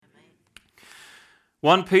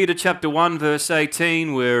1 Peter chapter 1 verse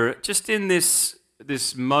 18, we're just in this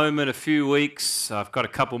moment, a few weeks. I've got a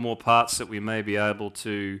couple more parts that we may be able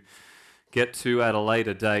to get to at a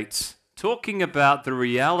later date, talking about the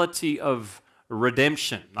reality of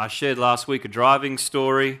redemption. I shared last week a driving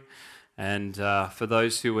story, and for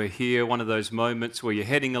those who were here, one of those moments where you're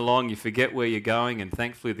heading along, you forget where you're going, and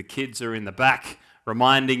thankfully the kids are in the back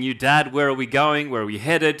reminding you, "Dad, where are we going? Where are we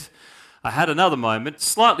headed?" I had another moment,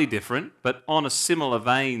 slightly different, but on a similar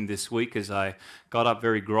vein this week as I got up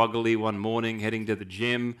very groggily one morning heading to the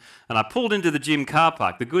gym, and I pulled into the gym car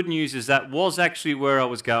park. The good news is that was actually where I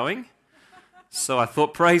was going. So I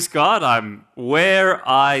thought, praise God, I'm where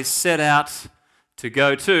I set out to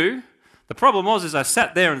go to. The problem was, as I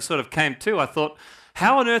sat there and sort of came to, I thought,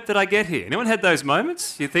 how on earth did I get here? Anyone had those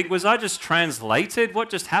moments? You think, was I just translated?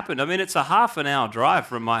 What just happened? I mean, it's a half an hour drive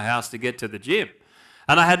from my house to get to the gym.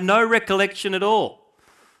 And I had no recollection at all.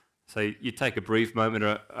 So you take a brief moment,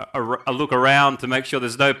 a look around to make sure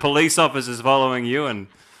there's no police officers following you, and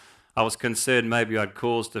I was concerned maybe I'd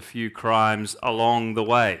caused a few crimes along the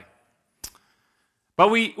way. But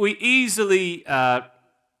we easily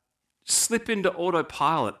slip into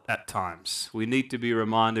autopilot at times. We need to be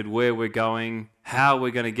reminded where we're going, how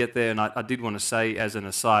we're going to get there. And I did want to say, as an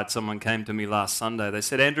aside, someone came to me last Sunday. They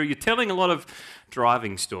said, "Andrew, you're telling a lot of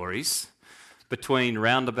driving stories between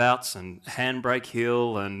roundabouts and Handbrake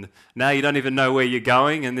Hill, and now you don't even know where you're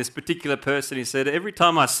going." And this particular person, he said, "Every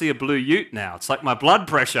time I see a blue ute now, it's like my blood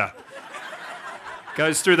pressure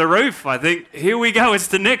goes through the roof. I think, here we go, it's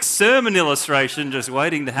the next sermon illustration just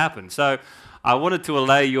waiting to happen." So I wanted to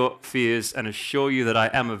allay your fears and assure you that I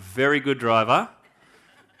am a very good driver.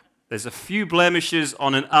 There's a few blemishes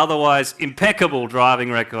on an otherwise impeccable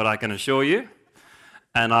driving record, I can assure you.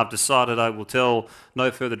 And I've decided I will tell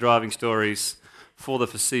no further driving stories for the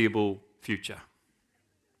foreseeable future.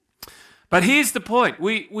 But here's the point.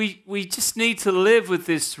 We just need to live with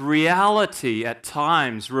this reality at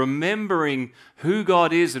times, remembering who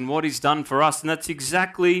God is and what He's done for us. And that's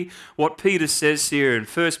exactly what Peter says here in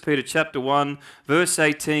 1 Peter chapter 1, verse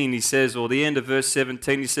 18, he says, or the end of verse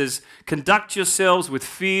 17, he says, "Conduct yourselves with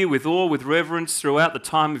fear, with awe, with reverence throughout the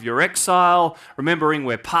time of your exile, remembering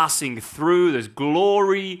we're passing through. There's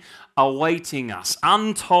glory awaiting us,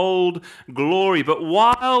 untold glory. But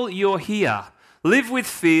while you're here, live with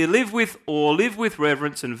fear, live with awe, live with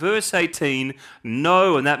reverence." And verse 18,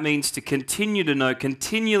 know, and that means to continue to know,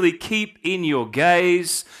 continually keep in your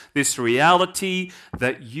gaze this reality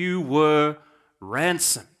that you were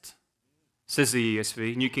ransomed. Says the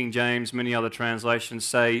ESV, New King James, many other translations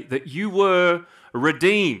say that you were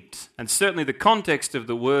redeemed. And certainly the context of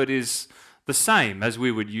the word is the same as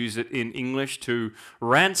we would use it in English. To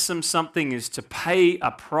ransom something is to pay a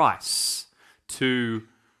price, to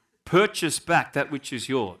purchase back that which is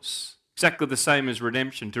yours. Exactly the same as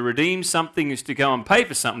redemption. To redeem something is to go and pay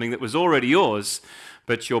for something that was already yours,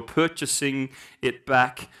 but you're purchasing it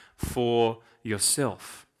back for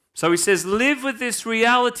yourself. So he says, live with this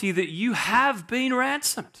reality that you have been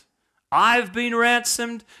ransomed. I've been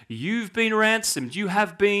ransomed. You've been ransomed. You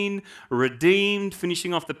have been redeemed.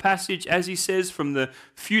 Finishing off the passage, as he says, from the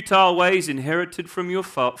futile ways inherited from your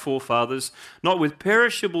forefathers, not with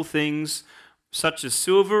perishable things, such as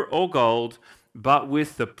silver or gold, but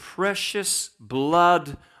with the precious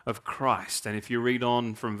blood of Christ. And if you read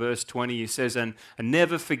on from verse 20, he says, and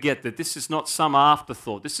never forget that this is not some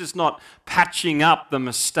afterthought. This is not patching up the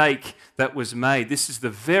mistake that was made. This is the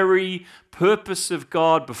very purpose of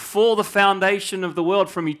God before the foundation of the world,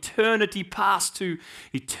 from eternity past to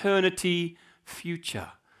eternity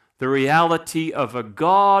future. The reality of a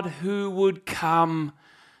God who would come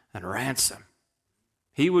and ransom.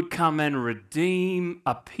 He would come and redeem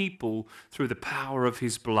a people through the power of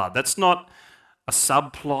His blood. That's not a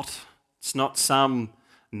subplot. It's not some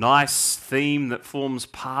nice theme that forms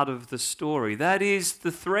part of the story. That is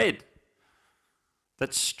the thread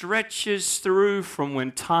that stretches through from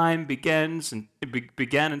when time begins and it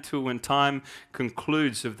began until when time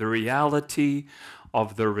concludes, of the reality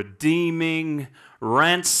of the redeeming,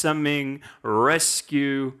 ransoming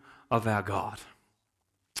rescue of our God.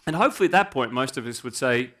 And hopefully at that point, most of us would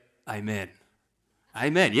say, amen.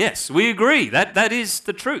 Amen. Yes, we agree. That is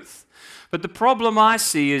the truth. But the problem I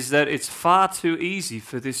see is that it's far too easy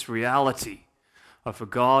for this reality of a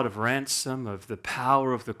God of ransom, of the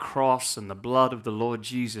power of the cross and the blood of the Lord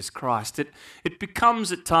Jesus Christ. It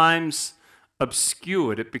becomes at times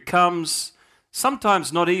obscured. It becomes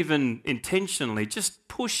sometimes not even intentionally, just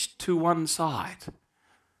pushed to one side.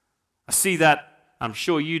 I see that, I'm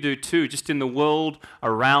sure you do too, just in the world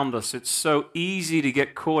around us. It's so easy to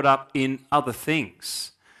get caught up in other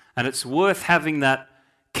things. And it's worth having that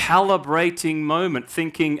calibrating moment,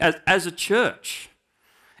 thinking as a church,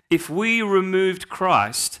 if we removed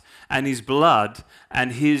Christ and his blood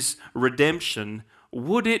and his redemption,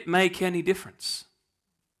 would it make any difference?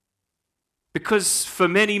 Because for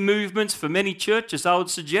many movements, for many churches, I would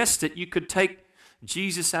suggest that you could take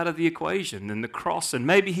Jesus out of the equation and the cross, and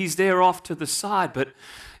maybe he's there off to the side, but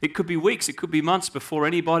it could be weeks, it could be months before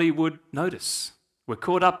anybody would notice. We're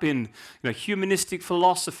caught up in humanistic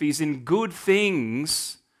philosophies, in good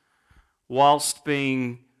things, whilst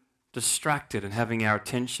being distracted and having our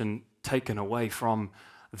attention taken away from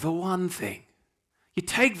the one thing. You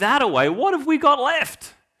take that away, what have we got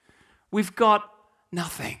left? We've got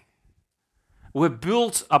nothing. We're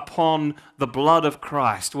built upon the blood of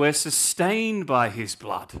Christ. We're sustained by his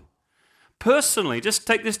blood. Personally, just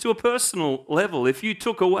take this to a personal level. If you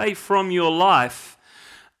took away from your life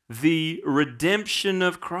the redemption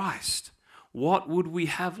of Christ, what would we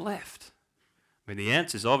have left? I mean, the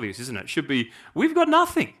answer is obvious, isn't it? It should be, we've got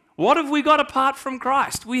nothing. What have we got apart from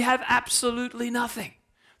Christ? We have absolutely nothing.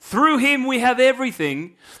 Through him we have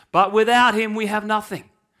everything, but without him we have nothing.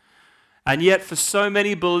 And yet for so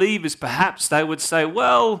many believers, perhaps they would say,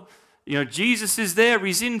 well, Jesus is there,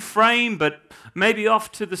 he's in frame, but maybe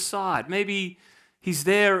off to the side. Maybe he's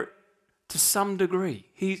there to some degree.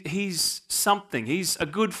 He's something. He's a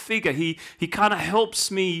good figure. He kind of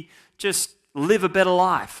helps me just live a better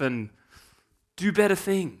life and do better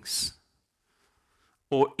things.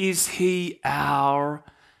 Or is he our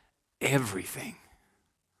everything?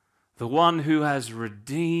 The one who has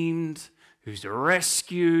redeemed, who's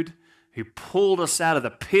rescued, who pulled us out of the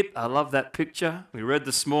pit. I love that picture. We read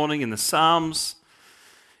this morning in the Psalms.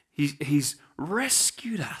 He's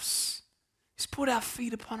rescued us. He's put our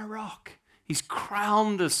feet upon a rock. He's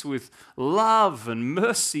crowned us with love and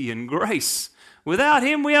mercy and grace. Without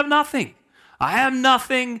him, we have nothing. I am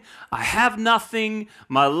nothing. I have nothing.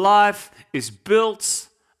 My life is built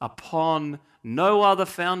upon no other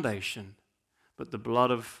foundation but the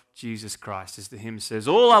blood of Jesus Christ. As the hymn says,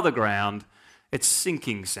 all other ground, it's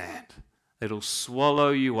sinking sand. It'll swallow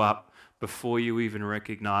you up before you even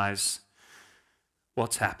recognize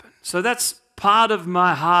what's happened. So that's part of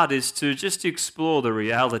my heart, is to just explore the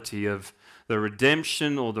reality of the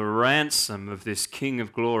redemption or the ransom of this King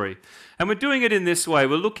of Glory. And we're doing it in this way.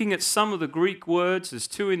 We're looking at some of the Greek words. There's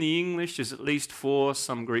 2 in the English. There's at least 4.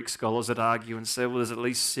 Some Greek scholars that argue and say, well, there's at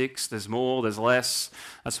least 6. There's more. There's less.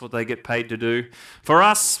 That's what they get paid to do. For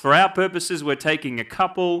us, for our purposes, we're taking a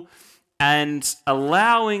couple and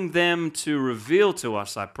allowing them to reveal to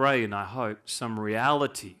us, I pray and I hope, some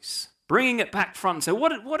realities. Bringing it back front and say,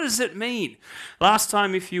 what does it mean? Last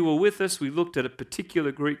time, if you were with us, we looked at a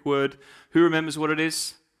particular Greek word. Who remembers what it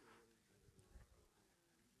is?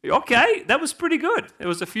 Okay, that was pretty good. There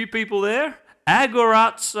was a few people there.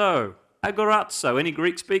 Agorazo. Agorazo. Any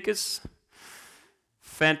Greek speakers?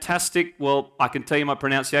 Fantastic. Well, I can tell you my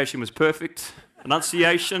pronunciation was perfect.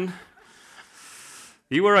 Enunciation.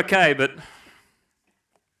 You were okay, but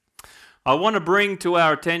I want to bring to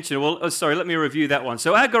our attention, let me review that one.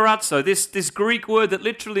 So agorazo, this Greek word that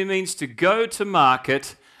literally means to go to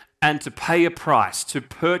market and to pay a price, to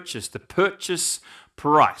purchase, the purchase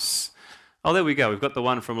price. Oh, there we go. We've got the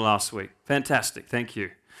one from last week. Fantastic. Thank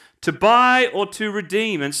you. To buy or to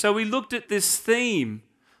redeem. And so we looked at this theme,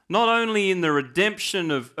 not only in the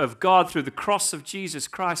redemption of God through the cross of Jesus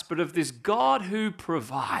Christ, but of this God who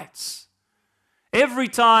provides. Every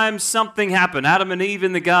time something happened, Adam and Eve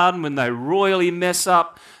in the garden, when they royally mess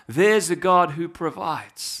up, there's a God who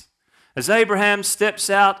provides. As Abraham steps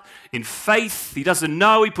out in faith, he doesn't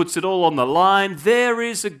know, he puts it all on the line. There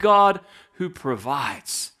is a God who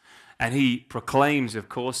provides. And he proclaims, of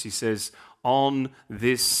course, he says, on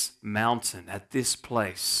this mountain, at this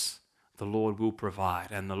place, the Lord will provide.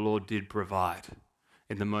 And the Lord did provide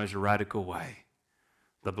in the most radical way.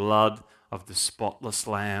 The blood of the spotless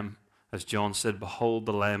Lamb. As John said, behold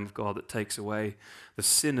the Lamb of God that takes away the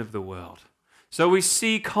sin of the world. So we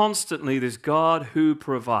see constantly this God who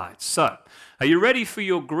provides. So, are you ready for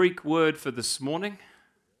your Greek word for this morning?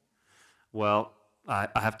 Well, I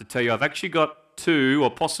have to tell you, I've actually got 2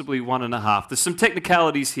 or possibly 1.5. There's some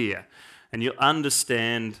technicalities here, and you'll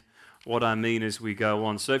understand what I mean as we go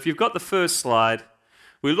on. So if you've got the first slide,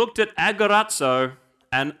 we looked at agorazo.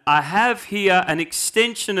 And I have here an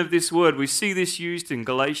extension of this word. We see this used in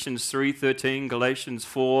Galatians 3:13, Galatians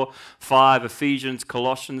 4:5, Ephesians,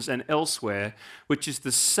 Colossians, and elsewhere, which is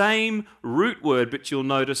the same root word, but you'll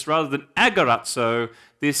notice rather than agorazo,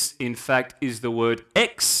 this in fact is the word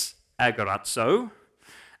ex-agorazo.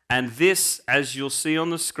 And this, as you'll see on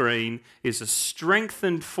the screen, is a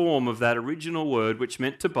strengthened form of that original word which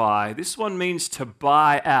meant to buy. This one means to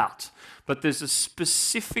buy out. but there's a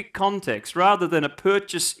specific context. Rather than a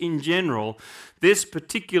purchase in general, this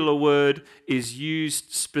particular word is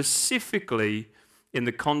used specifically in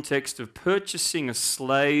the context of purchasing a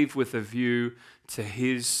slave with a view to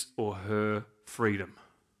his or her freedom.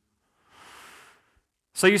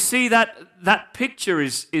 So you see that picture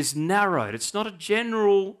is narrowed. It's not a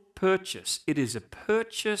general purchase. It is a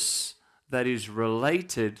purchase that is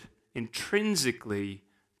related intrinsically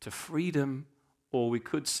to freedom, or we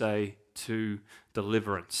could say to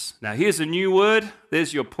deliverance. Now here's a new word.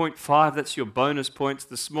 There's your point 5. That's your bonus points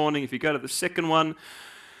this morning. If you go to the second one,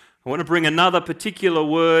 I want to bring another particular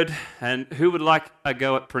word. And who would like a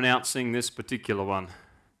go at pronouncing this particular one?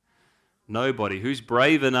 Nobody. Who's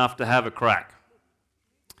brave enough to have a crack?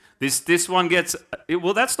 This one gets,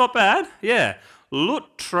 well, that's not bad. Yeah.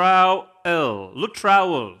 Lutrauel.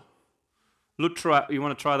 Lutrauel. You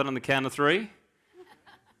want to try that on the count of 3?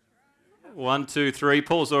 1, 2, 3.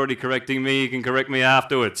 Paul's already correcting me. You can correct me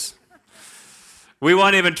afterwards. We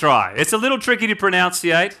won't even try. It's a little tricky to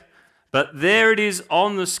pronunciate, but there it is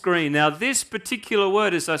on the screen. Now, this particular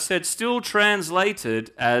word, as I said, still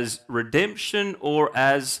translated as redemption or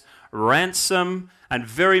as ransom, and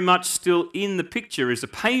very much still in the picture is a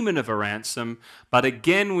payment of a ransom. But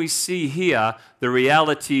again, we see here the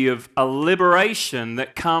reality of a liberation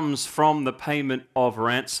that comes from the payment of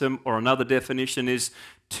ransom, or another definition is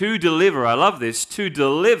to deliver. I love this. To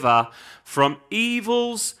deliver from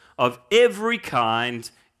evils of every kind,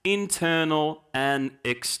 internal and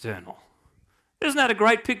external. Isn't that a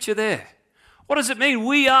great picture there? What does it mean?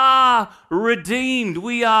 We are redeemed.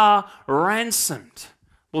 We are ransomed.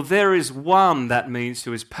 Well, there is one, that means,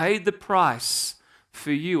 who has paid the price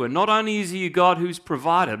for you. And not only is he a God who's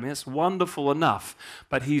provided, I mean, that's wonderful enough,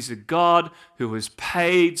 but he's a God who has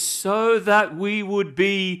paid so that we would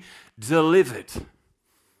be delivered.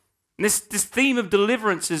 And this theme of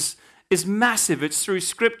deliverance is massive. It's through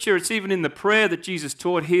Scripture. It's even in the prayer that Jesus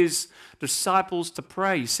taught his disciples to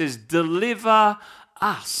pray. He says, deliver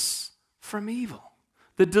us from evil.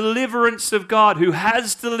 The deliverance of God, who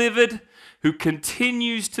has delivered, who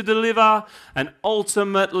continues to deliver, and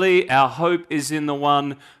ultimately our hope is in the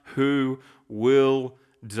one who will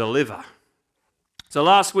deliver. So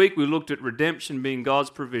last week we looked at redemption being God's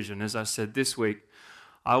provision. As I said, this week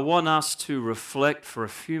I want us to reflect for a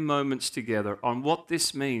few moments together on what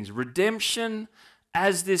this means. Redemption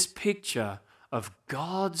as this picture of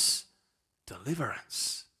God's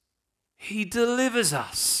deliverance. He delivers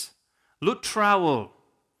us. Lutrauel.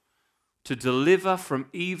 To deliver from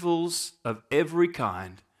evils of every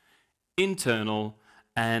kind, internal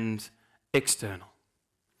and external.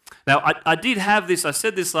 Now, I did have this, I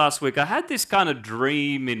said this last week, I had this kind of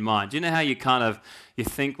dream in mind. You know how you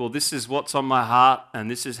think, well, this is what's on my heart and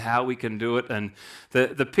this is how we can do it. And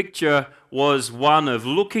the picture was one of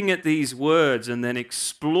looking at these words and then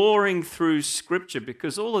exploring through Scripture,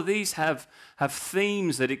 because all of these have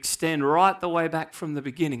themes that extend right the way back from the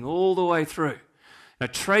beginning, all the way through. Now,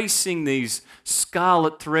 tracing these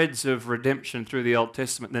scarlet threads of redemption through the Old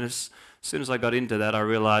Testament, then as soon as I got into that, I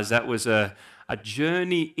realized that was a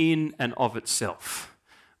journey in and of itself.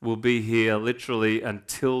 We'll be here literally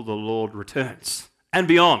until the Lord returns and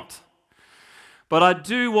beyond. But I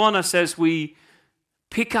do want us, as we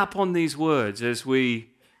pick up on these words, as we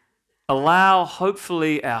allow,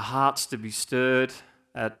 hopefully, our hearts to be stirred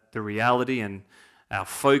at the reality and our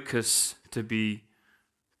focus to be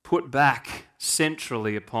put back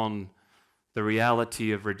centrally upon the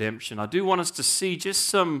reality of redemption. I do want us to see just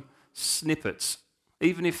some snippets,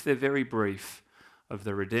 even if they're very brief, of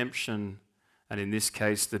the redemption, and in this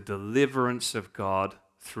case, the deliverance of God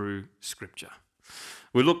through Scripture.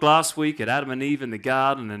 We looked last week at Adam and Eve in the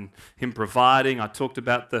garden and him providing. I talked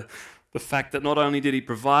about the fact that not only did he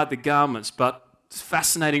provide the garments, but it's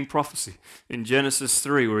fascinating prophecy in Genesis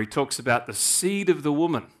 3 where he talks about the seed of the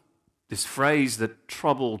woman, this phrase that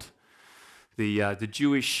troubled the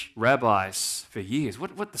Jewish rabbis for years.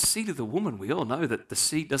 What the seed of the woman? We all know that the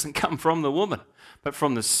seed doesn't come from the woman, but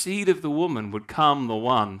from the seed of the woman would come the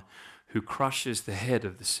one who crushes the head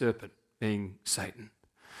of the serpent, being Satan.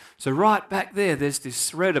 So right back there's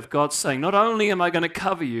this thread of God saying, not only am I going to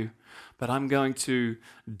cover you, but I'm going to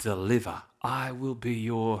deliver. I will be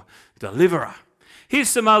your deliverer. Here's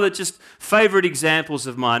some other just favorite examples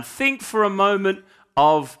of mine. Think for a moment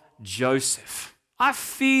of Joseph. I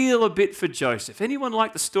feel a bit for Joseph. Anyone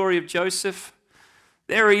like the story of Joseph?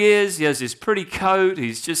 There he is. He has this pretty coat.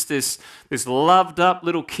 He's just this loved up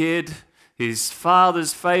little kid, his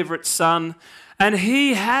father's favorite son. And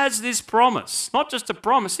he has this promise, not just a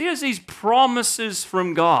promise, he has these promises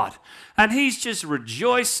from God. And he's just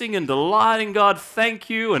rejoicing and delighting God, thank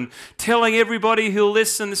you, and telling everybody who'll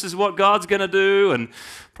listen, this is what God's going to do, and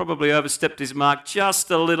probably overstepped his mark just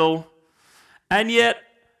a little. And yet,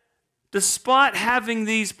 despite having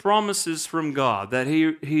these promises from God that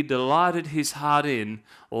he delighted his heart in,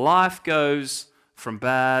 life goes from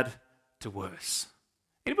bad to worse.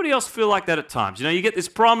 Anybody else feel like that at times? You know, you get this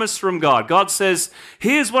promise from God. God says,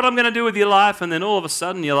 here's what I'm going to do with your life. And then all of a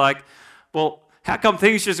sudden you're like, well, how come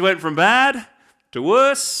things just went from bad to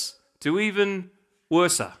worse to even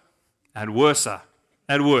worser and worser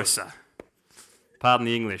and worser? Pardon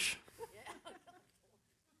the English.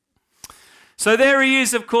 So there he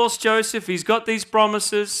is, of course, Joseph. He's got these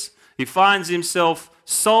promises. He finds himself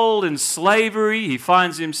sold in slavery. He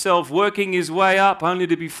finds himself working his way up only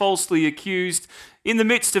to be falsely accused. In the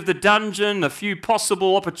midst of the dungeon, a few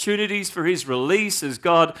possible opportunities for his release as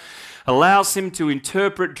God allows him to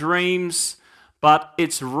interpret dreams. But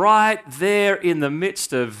it's right there in the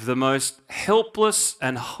midst of the most helpless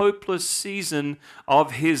and hopeless season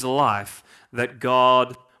of his life that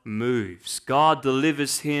God moves. God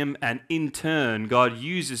delivers him, and in turn, God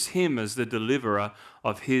uses him as the deliverer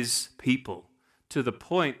of his people to the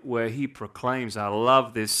point where he proclaims, I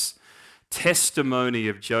love this testimony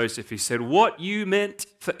of Joseph. He said, what you meant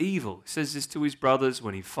for evil, he says this to his brothers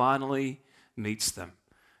when he finally meets them,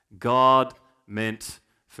 God meant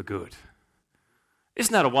for good.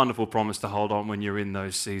 Isn't that a wonderful promise to hold on when you're in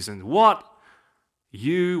those seasons? What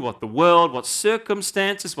the world, what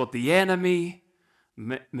circumstances, what the enemy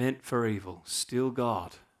meant for evil, still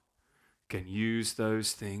God can use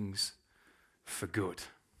those things for good.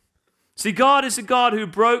 See, God is a God who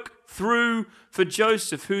broke through for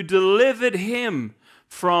Joseph, who delivered him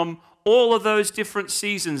from all of those different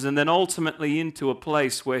seasons and then ultimately into a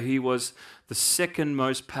place where he was the second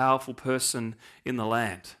most powerful person in the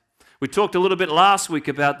land. We talked a little bit last week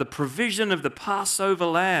about the provision of the Passover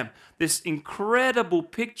lamb, this incredible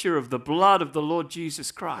picture of the blood of the Lord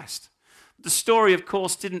Jesus Christ. The story, of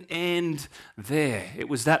course, didn't end there. It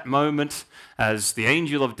was that moment as the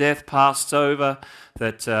angel of death passed over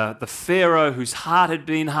that the Pharaoh, whose heart had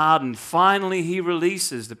been hardened, finally he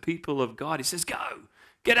releases the people of God. He says, go,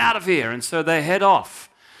 get out of here. And so they head off.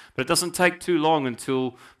 But it doesn't take too long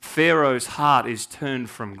until Pharaoh's heart is turned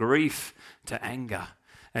from grief to anger.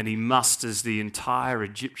 And he musters the entire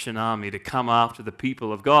Egyptian army to come after the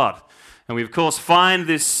people of God. And we, of course, find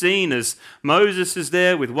this scene as Moses is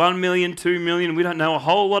there with 1 million, 2 million. We don't know a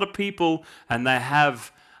whole lot of people, and they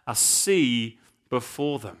have a sea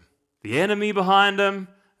before them. The enemy behind them,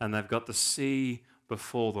 and they've got the sea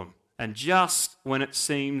before them. And just when it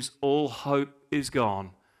seems all hope is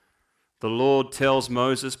gone, the Lord tells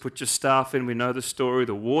Moses, put your staff in. We know the story.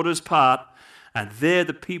 The waters part, and there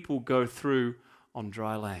the people go through on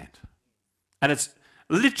dry land. And it's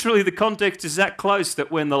literally, the context is that close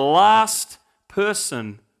that when the last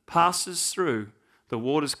person passes through, the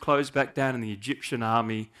waters close back down and the Egyptian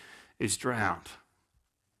army is drowned.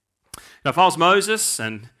 Now, if I was Moses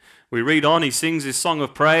and we read on, he sings his song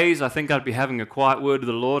of praise, I think I'd be having a quiet word to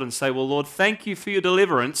the Lord and say, well, Lord, thank you for your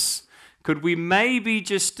deliverance. Could we maybe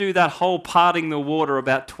just do that whole parting the water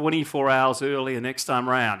about 24 hours earlier next time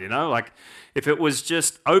round, like if it was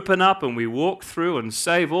just open up and we walk through and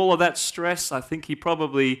save all of that stress, I think he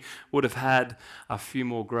probably would have had a few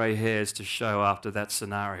more grey hairs to show after that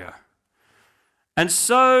scenario. And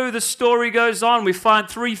so the story goes on. We find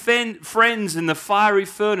three friends in the fiery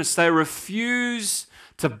furnace. They refuse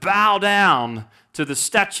to bow down to the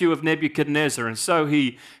statue of Nebuchadnezzar. And so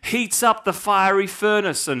he heats up the fiery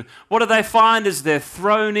furnace. And what do they find as they're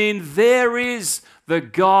thrown in? There is the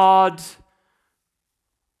God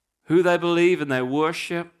who they believe and they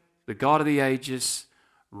worship, the God of the ages,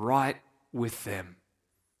 right with them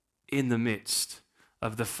in the midst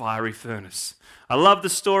of the fiery furnace. I love the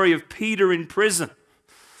story of Peter in prison.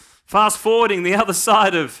 Fast forwarding the other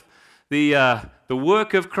side of the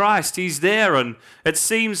work of Christ, he's there, and it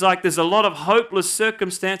seems like there's a lot of hopeless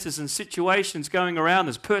circumstances and situations going around.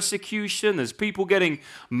 There's persecution, there's people getting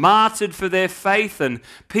martyred for their faith, and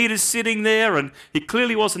Peter's sitting there, and he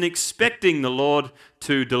clearly wasn't expecting the Lord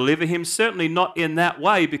to deliver him, certainly not in that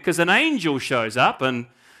way, because an angel shows up, and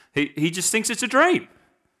he just thinks it's a dream.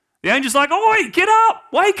 The angel's like, oi, get up,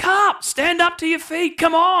 wake up, stand up to your feet,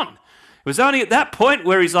 come on. It was only at that point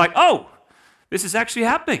where he's like, oh, this is actually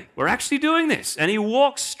happening. We're actually doing this. And he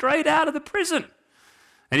walks straight out of the prison.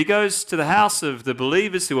 And he goes to the house of the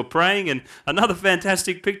believers who are praying. And another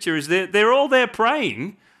fantastic picture is they're all there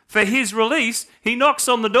praying for his release. He knocks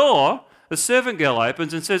on the door the servant girl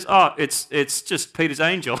opens and says, "Oh, it's just Peter's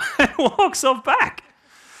angel," and walks off back.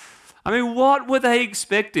 I mean, what were they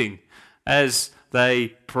expecting as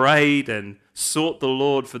they prayed and sought the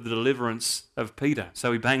Lord for the deliverance of Peter?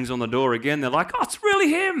 So he bangs on the door again. They're like, "Oh, it's really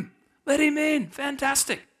him. Let him in.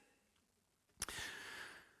 Fantastic."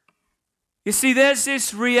 You see, there's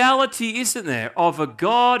this reality, isn't there, of a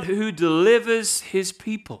God who delivers his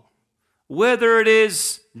people. Whether it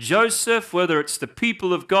is Joseph, whether it's the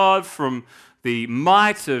people of God from the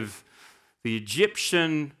might of the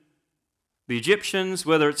Egyptians,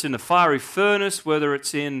 whether it's in the fiery furnace, whether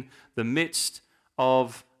it's in the midst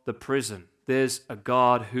of the prison, there's a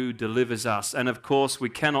God who delivers us. And of course, we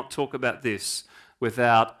cannot talk about this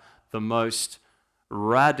without the most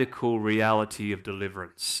radical reality of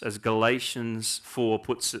deliverance. As Galatians 4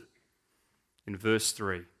 puts it in verse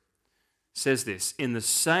 3, it says this, "In the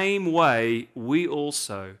same way we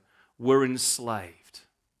also were enslaved."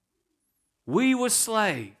 We were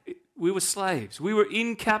slaves. We were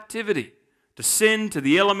in captivity to sin, to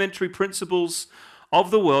the elementary principles of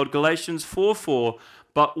the world, Galatians 4:4.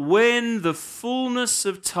 But when the fullness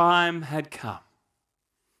of time had come,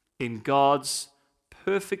 in God's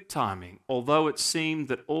perfect timing, although it seemed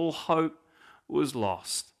that all hope was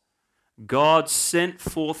lost, God sent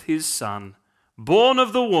forth his Son, born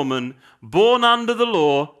of the woman, born under the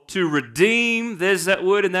law, to redeem, there's that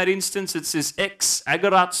word in that instance, it's this ex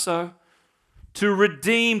agorazo, to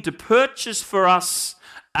redeem, to purchase for us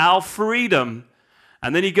our freedom.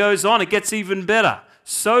 And then he goes on, it gets even better,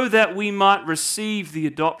 so that we might receive the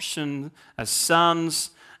adoption as sons.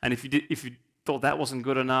 And if you thought that wasn't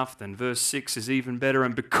good enough, then verse 6 is even better.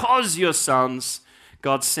 And because you're sons,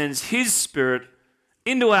 God sends his Spirit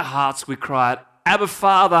into our hearts. We cry out, "Abba,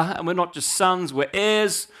 Father," and we're not just sons, we're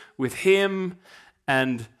heirs with him,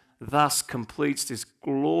 and thus completes this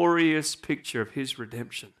glorious picture of his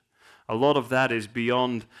redemption. A lot of that is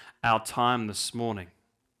beyond our time this morning,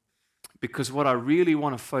 because what I really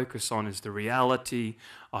want to focus on is the reality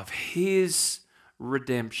of his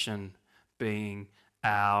redemption being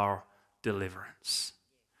our deliverance.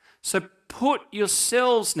 So put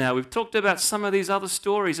yourselves now, we've talked about some of these other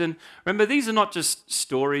stories, and remember, these are not just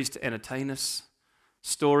stories to entertain us,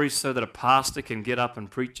 stories so that a pastor can get up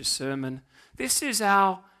and preach a sermon. This is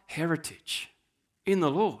our heritage in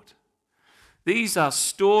the Lord. These are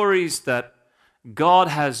stories that God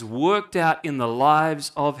has worked out in the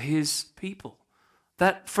lives of his people,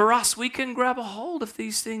 that for us, we can grab a hold of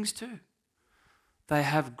these things too. They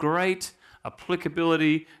have great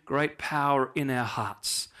applicability, great power in our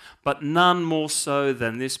hearts, but none more so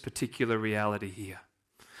than this particular reality here.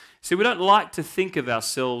 See, we don't like to think of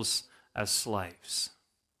ourselves as slaves.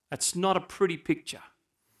 That's not a pretty picture.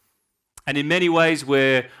 And in many ways,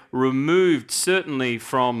 we're removed certainly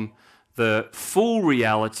from the full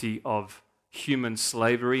reality of human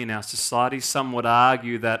slavery in our society. Some would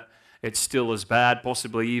argue that it's still as bad,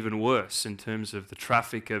 possibly even worse, in terms of the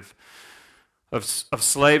traffic of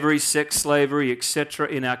slavery, sex slavery, etc.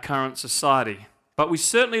 in our current society. But we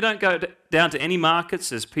certainly don't go down to any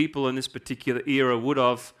markets, as people in this particular era would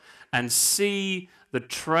have, and see the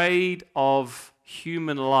trade of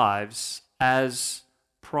human lives as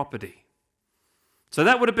property. So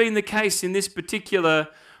that would have been the case in this particular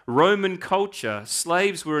Roman culture.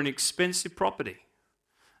 Slaves were an expensive property.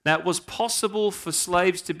 Now, it was possible for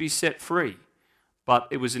slaves to be set free, but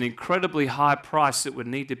it was an incredibly high price that would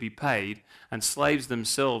need to be paid, and slaves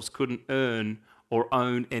themselves couldn't earn or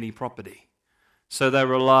own any property. So they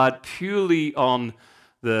relied purely on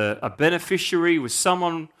a beneficiary, with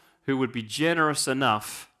someone who would be generous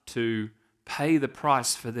enough to pay the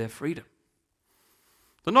price for their freedom.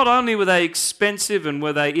 So not only were they expensive and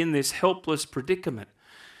were they in this helpless predicament,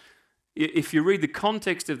 if you read the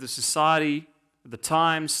context of the society at the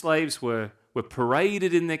time, slaves were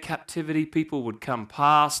paraded in their captivity. People would come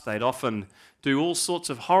past. They'd often do all sorts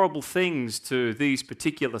of horrible things to these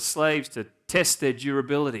particular slaves to test their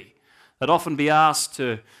durability. They'd often be asked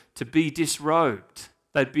to be disrobed.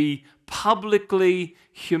 They'd be publicly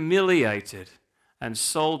humiliated and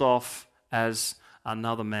sold off as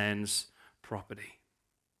another man's property.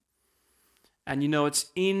 And you know,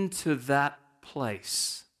 it's into that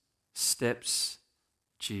place steps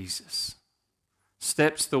Jesus.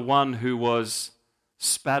 Steps the one who was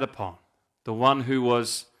spat upon, the one who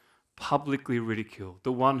was publicly ridiculed,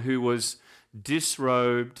 the one who was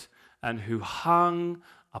disrobed and who hung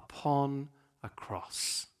upon a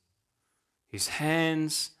cross. His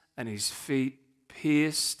hands and his feet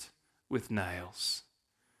pierced with nails.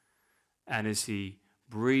 And as he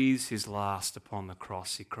breathes his last upon the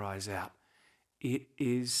cross, he cries out, "It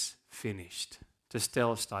is finished."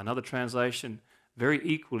 Tetelestai, another translation, very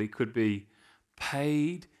equally could be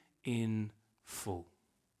paid in full.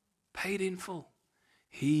 Paid in full.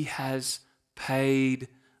 He has paid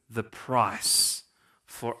the price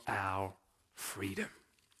for our freedom.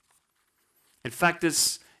 In fact,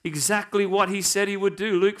 it's exactly what he said he would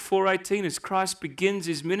do. Luke 4:18, as Christ begins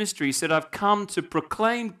his ministry, he said, I've come to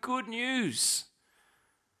proclaim good news.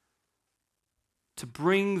 To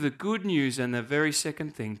bring the good news, and the very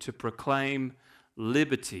second thing, to proclaim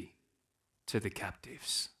liberty to the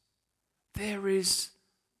captives. There is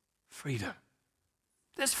freedom.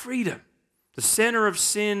 There's freedom. The center of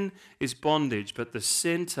sin is bondage, but the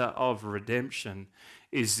center of redemption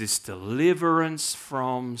is this deliverance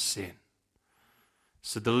from sin.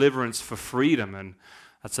 It's a deliverance for freedom, and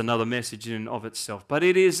that's another message in and of itself. But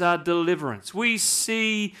it is our deliverance. We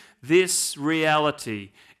see this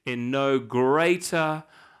reality in no greater,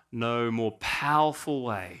 no more powerful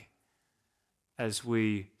way as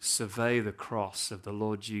we survey the cross of the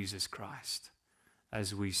Lord Jesus Christ,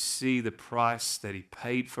 as we see the price that he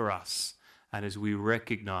paid for us, and as we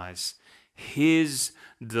recognize his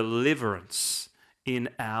deliverance in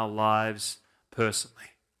our lives personally.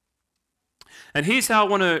 And here's how I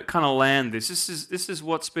want to kind of land this. This is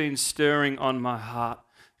what's been stirring on my heart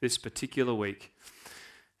this particular week.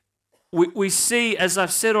 We see, as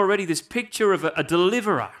I've said already, this picture of a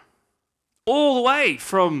deliverer. All the way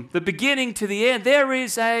from the beginning to the end, there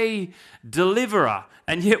is a deliverer.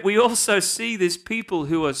 And yet we also see this people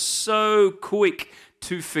who are so quick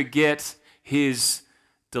to forget his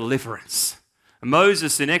deliverance.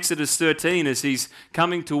 Moses in Exodus 13, as he's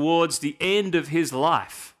coming towards the end of his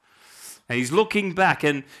life, and he's looking back,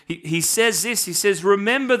 and he says this, he says,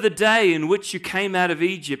 remember the day in which you came out of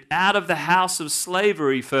Egypt, out of the house of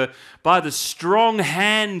slavery, for by the strong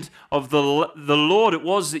hand of the Lord it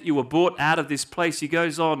was that you were brought out of this place. He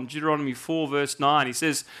goes on, Deuteronomy 4 verse 9, he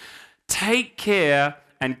says, take care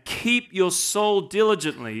and keep your soul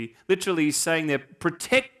diligently. Literally he's saying there,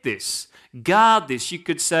 protect this. Guard this, you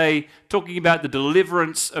could say, talking about the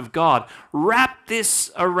deliverance of God. Wrap this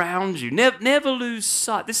around you. Never lose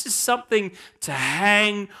sight. This is something to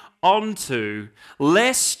hang onto,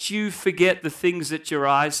 lest you forget the things that your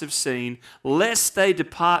eyes have seen, lest they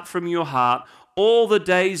depart from your heart all the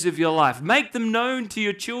days of your life. Make them known to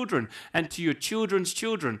your children and to your children's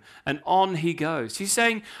children. And on he goes. He's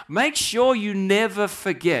saying, make sure you never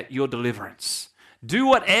forget your deliverance. Do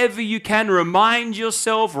whatever you can, remind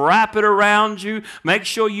yourself, wrap it around you. Make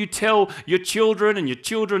sure you tell your children and your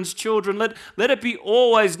children's children. Let it be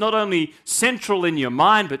always not only central in your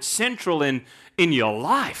mind, but central in your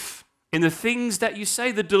life, in the things that you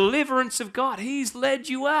say, the deliverance of God. He's led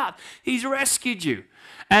you out. He's rescued you.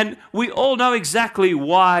 And we all know exactly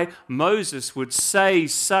why Moses would give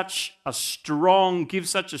such a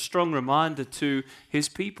strong reminder to his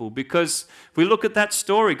people. Because if we look at that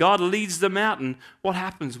story, God leads them out, and what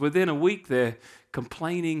happens? Within a week, they're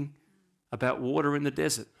complaining about water in the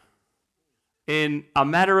desert. In a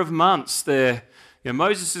matter of months,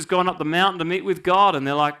 Moses has gone up the mountain to meet with God, and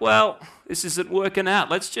they're like, well, this isn't working out.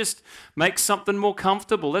 Let's just make something more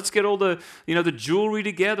comfortable. Let's get all the jewelry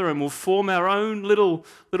together, and we'll form our own little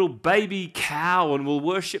baby cow, and we'll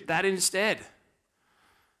worship that instead.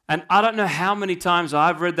 And I don't know how many times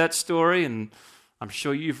I've read that story, and I'm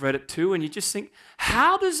sure you've read it too, and you just think,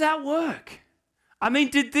 how does that work? I mean,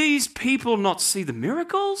 did these people not see the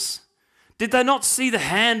miracles? Did they not see the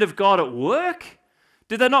hand of God at work?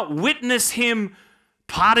 Did they not witness him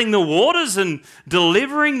parting the waters and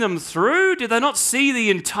delivering them through? Did they not see the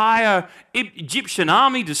entire Egyptian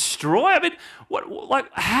army destroy? I mean,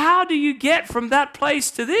 how do you get from that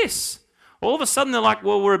place to this? All of a sudden they're like,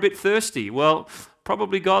 well, we're a bit thirsty. Well,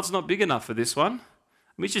 probably God's not big enough for this one.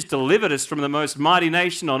 I mean, he's just delivered us from the most mighty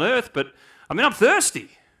nation on earth, but I mean, I'm thirsty.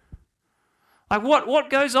 Like, what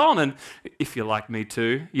goes on? And if you're like me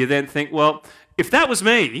too, you then think, well, if that was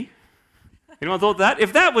me, anyone thought that?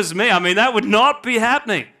 If that was me, I mean, that would not be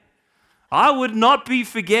happening. I would not be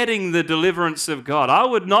forgetting the deliverance of God. I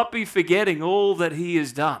would not be forgetting all that he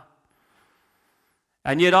has done.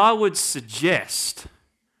 And yet I would suggest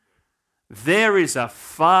there is a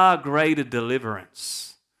far greater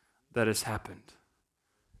deliverance that has happened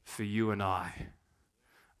for you and I.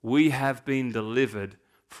 We have been delivered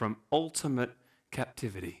from ultimate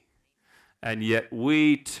captivity. And yet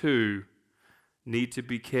we too need to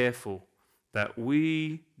be careful that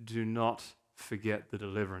we do not forget the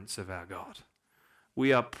deliverance of our God.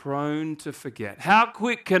 We are prone to forget. How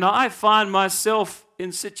quick can I find myself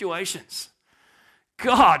in situations?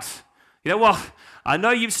 God, well, I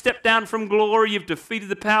know you've stepped down from glory, you've defeated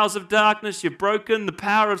the powers of darkness, you've broken the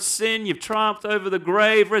power of sin, you've triumphed over the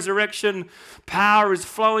grave, resurrection power is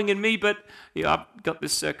flowing in me, but I've got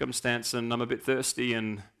this circumstance and I'm a bit thirsty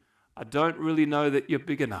and I don't really know that you're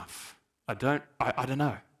big enough. I don't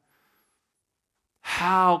know.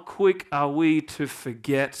 How quick are we to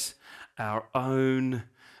forget our own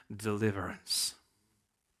deliverance?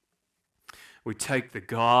 We take the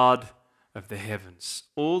God of the heavens,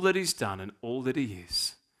 all that he's done and all that he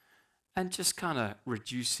is, and just kind of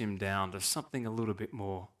reduce him down to something a little bit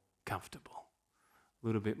more comfortable, a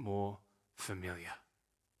little bit more familiar.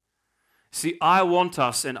 See, I want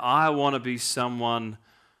us and I want to be someone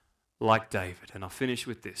like David. And I'll finish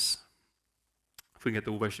with this. If we can get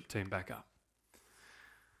the worship team back up.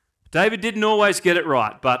 David didn't always get it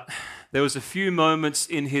right, but there was a few moments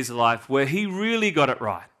in his life where he really got it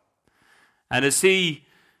right. And as he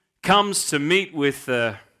comes to meet with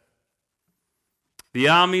the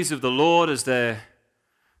armies of the Lord as they're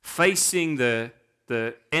facing the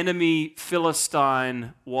enemy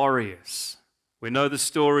Philistine warriors. We know the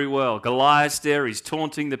story well. Goliath's there, he's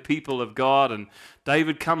taunting the people of God, and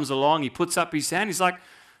David comes along, he puts up his hand, he's like,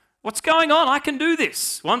 what's going on? I can do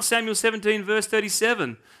this. 1 Samuel 17 verse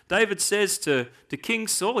 37, David says to King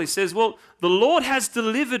Saul, he says, well, the Lord has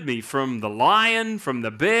delivered me from the lion, from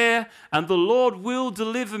the bear, and the Lord will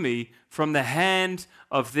deliver me from the hand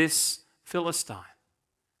of this Philistine.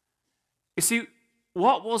 You see,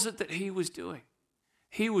 what was it that he was doing?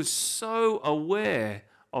 He was so aware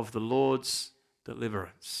of the Lord's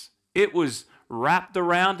deliverance. It was wrapped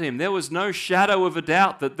around him. There was no shadow of a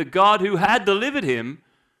doubt that the God who had delivered him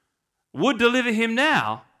would deliver him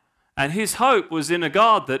now. And his hope was in a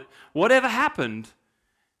God that whatever happened,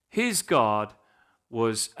 his God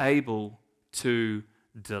was able to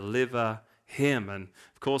deliver him. And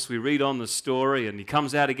of course, we read on the story and he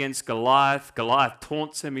comes out against Goliath. Goliath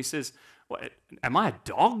taunts him. He says, what, am I a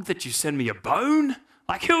dog that you send me a bone?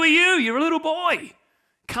 Like, who are you? You're a little boy.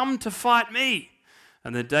 Come to fight me.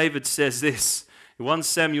 And then David says this, 1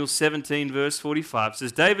 Samuel 17 verse 45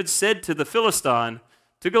 says, David said to the Philistine,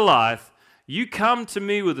 to Goliath, you come to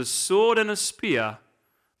me with a sword and a spear,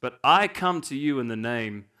 but I come to you in the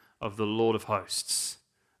name of the Lord of hosts,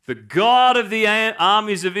 the God of the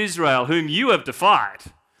armies of Israel, whom you have defied.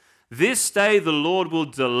 This day the Lord will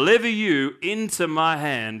deliver you into my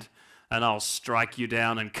hand, and I'll strike you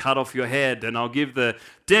down and cut off your head, and I'll give the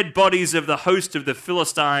dead bodies of the host of the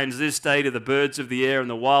Philistines this day to the birds of the air and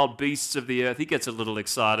the wild beasts of the earth. He gets a little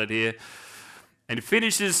excited here. And he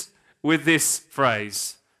finishes with this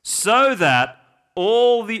phrase, so that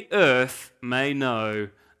all the earth may know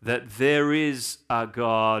that there is a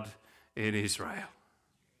God in Israel.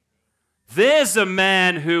 There's a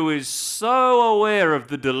man who is so aware of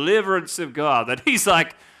the deliverance of God that he's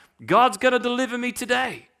like, God's going to deliver me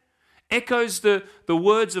today. Echoes the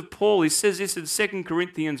words of Paul. He says this in 2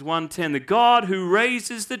 Corinthians 1:10, the God who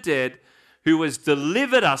raises the dead, who has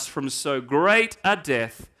delivered us from so great a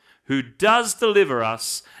death, who does deliver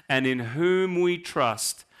us, and in whom we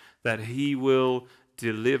trust that he will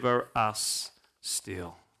deliver us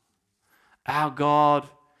still. Our God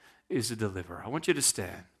is a deliverer. I want you to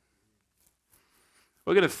stand.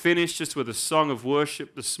 We're going to finish just with a song of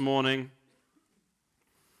worship this morning.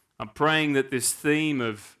 I'm praying that this theme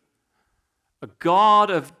of a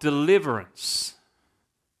God of deliverance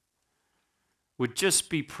would just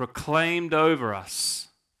be proclaimed over us,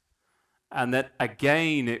 and that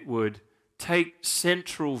again it would take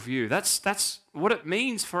central view. That's what it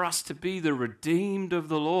means for us to be the redeemed of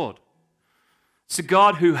the Lord. It's a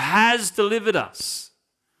God who has delivered us.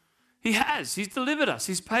 He has. He's delivered us.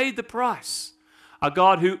 He's paid the price. A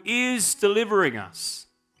God who is delivering us.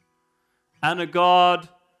 And a God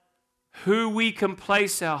who we can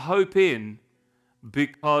place our hope in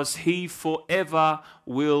because he forever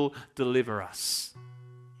will deliver us.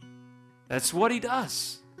 That's what he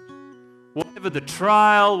does. Whatever the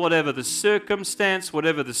trial, whatever the circumstance,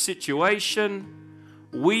 whatever the situation,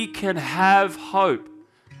 we can have hope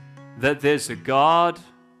that there's a God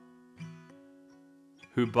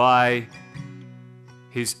who by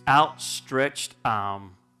his outstretched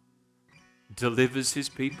arm delivers his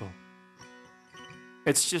people.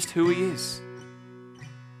 It's just who he is.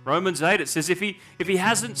 Romans 8, it says if he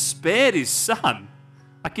hasn't spared his son,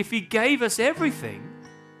 like if he gave us everything,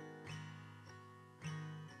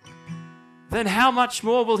 then how much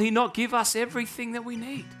more will he not give us everything that we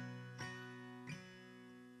need?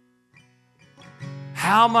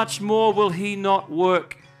 How much more will he not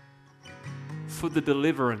work for the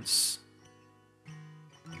deliverance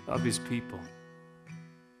of his people?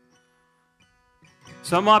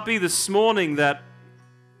 So it might be this morning that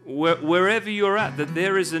wherever you're at, that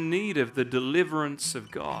there is a need of the deliverance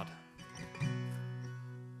of God.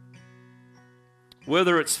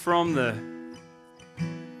 Whether it's from the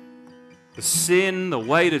sin, the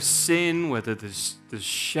weight of sin, whether there's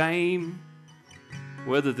shame,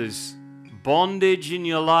 whether there's bondage in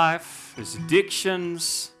your life, there's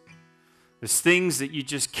addictions, there's things that you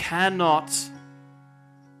just cannot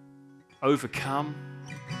overcome.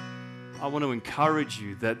 I want to encourage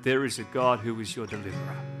you that there is a God who is your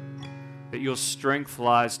deliverer. That your strength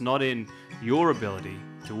lies not in your ability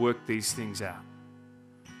to work these things out,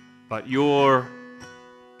 but your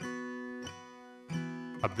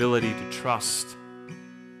ability to trust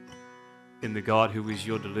in the God who is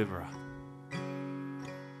your deliverer.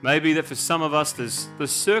 Maybe that for some of us there's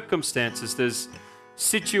circumstances, there's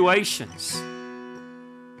situations,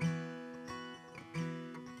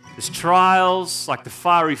 there's trials like the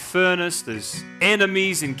fiery furnace, there's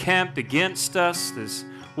enemies encamped against us, there's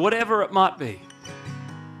whatever it might be.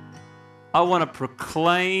 I want to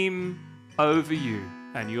proclaim over you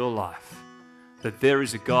and your life that there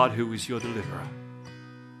is a God who is your deliverer.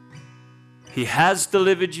 He has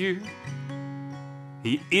delivered you.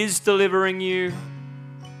 He is delivering you.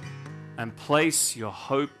 And place your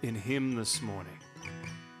hope in Him this morning.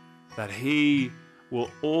 That He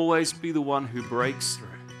will always be the one who breaks through.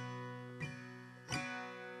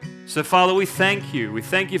 So, Father, we thank you. We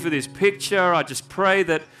thank you for this picture. I just pray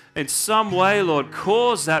that in some way, Lord,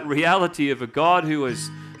 cause that reality of a God who has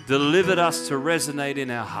delivered us to resonate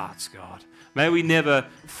in our hearts, God. May we never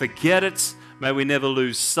forget it. May we never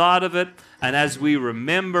lose sight of it. And as we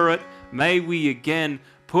remember it, may we again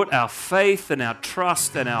put our faith and our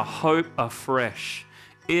trust and our hope afresh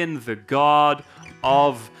in the God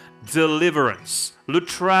of deliverance.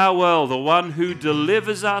 Lutrauel, the one who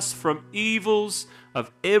delivers us from evils of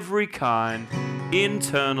every kind,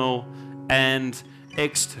 internal and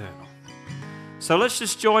external. So let's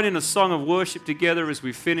just join in a song of worship together as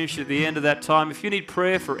we finish at the end of that time. If you need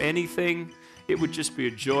prayer for anything, it would just be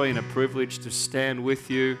a joy and a privilege to stand with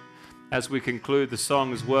you. As we conclude the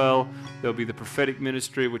song as well, there'll be the prophetic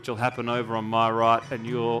ministry, which will happen over on my right and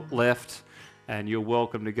your left, and you're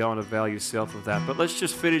welcome to go and avail yourself of that. But let's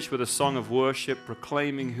just finish with a song of worship,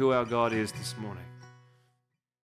 proclaiming who our God is this morning.